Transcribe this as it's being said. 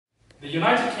The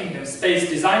United Kingdom Space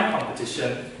Design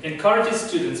Competition encourages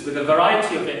students with a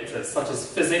variety of interests such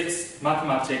as physics,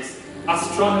 mathematics,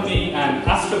 astronomy and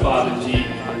astrobiology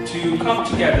to come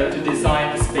together to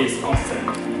design a space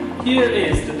concept. Here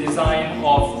is the design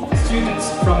of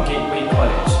students from Gateway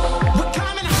College.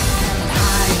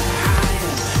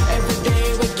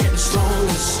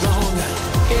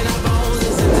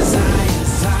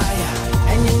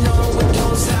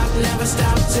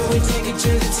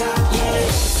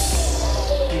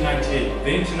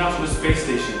 The International Space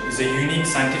Station is a unique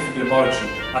scientific laboratory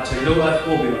at a low Earth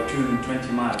orbit of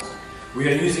 220 miles. We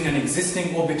are using an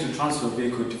existing orbital transfer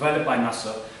vehicle developed by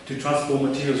NASA to transport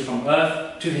materials from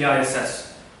Earth to the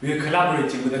ISS. We are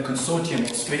collaborating with a consortium of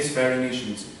spacefaring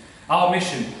nations. Our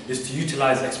mission is to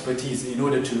utilize expertise in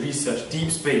order to research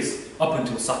deep space up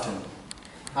until Saturn.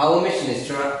 Our mission is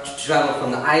to travel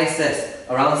from the ISS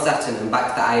around Saturn and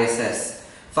back to the ISS.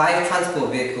 5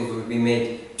 transport vehicles will be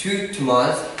made, 2 to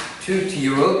Mars, 2 to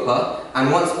Europa,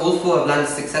 and once all 4 have landed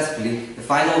successfully, the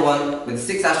final one with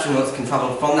 6 astronauts can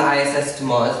travel from the ISS to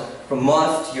Mars, from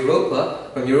Mars to Europa,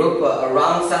 from Europa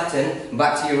around Saturn,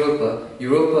 back to Europa,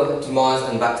 Europa to Mars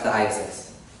and back to the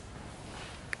ISS.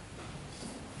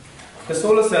 The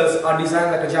solar cells are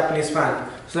designed like a Japanese fan,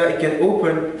 so that it can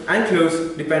open and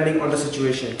close depending on the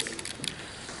situation.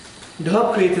 The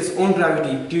hub creates its own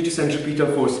gravity due to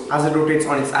centripetal force as it rotates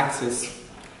on its axis.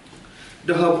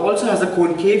 The hub also has a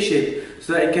concave shape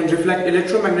so that it can reflect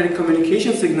electromagnetic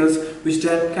communication signals which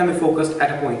then can be focused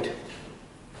at a point.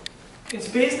 In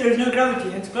space there is no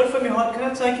gravity, hence blood from your heart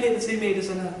cannot circulate the same rate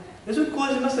as on Earth. This would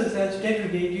cause the muscle cells to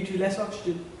degrade due to less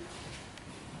oxygen.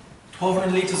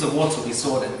 1,200 litres of water will be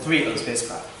stored in 3 of the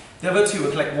spacecraft. The other 2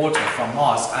 will collect water from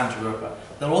Mars and Europa.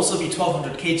 There will also be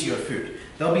 1,200 kg of food.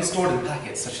 They'll be stored in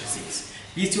packets such as these.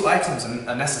 These 2 items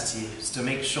are necessities to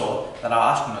make sure that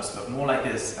our astronauts look more like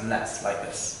this and less like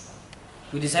this.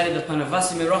 We decided upon a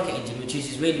Vasimy rocket engine which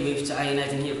uses radio waves to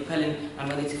ionize and heat propellant and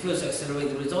magnetic fields to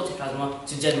accelerate the resulting plasma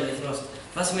to generate thrust.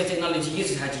 Vasimy technology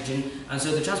uses hydrogen, and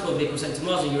so the transport vehicle sent to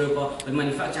Mars and Europa will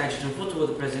manufacture hydrogen full toward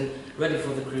the present, ready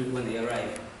for the crew when they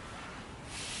arrive.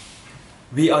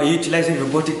 We are utilizing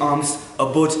robotic arms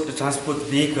aboard the transport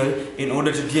vehicle in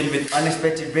order to deal with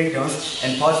unexpected breakdowns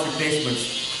and parts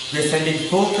replacements. We are sending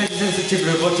 4 pressure-sensitive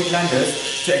robotic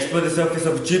landers to explore the surface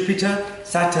of Jupiter,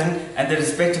 Saturn and the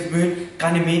respective moon,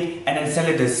 Ganymede and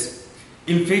Enceladus.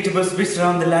 Inflatables whisk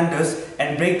around the landers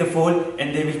and break the fall,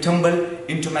 and they will tumble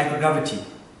into microgravity.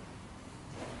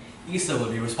 ESA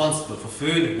will be responsible for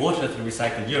food, water through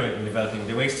recycled urine, and developing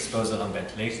the waste disposal and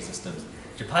ventilation systems.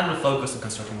 Japan will focus on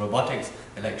constructing robotics,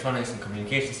 electronics and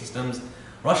communication systems.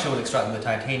 Russia will extract the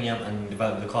titanium and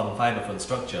develop the carbon fibre for the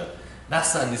structure.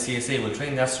 NASA and the CSA will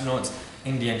train the astronauts.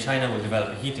 India and China will develop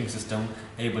a heating system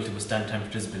able to withstand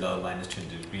temperatures below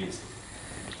 -20 degrees.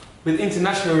 With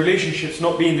international relationships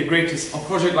not being the greatest, a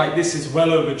project like this is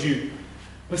well overdue.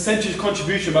 Percentage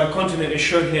contribution by continent is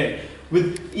shown here,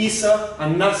 with ESA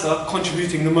and NASA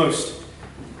contributing the most.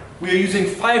 We are using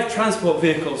 5 transport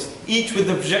vehicles, each with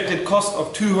a projected cost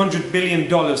of $200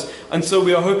 billion, and so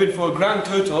we are hoping for a grand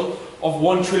total of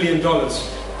 $1 trillion.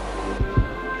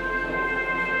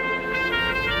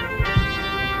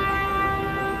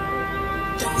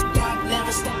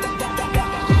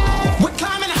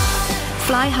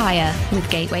 Fly higher with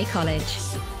Gateway College.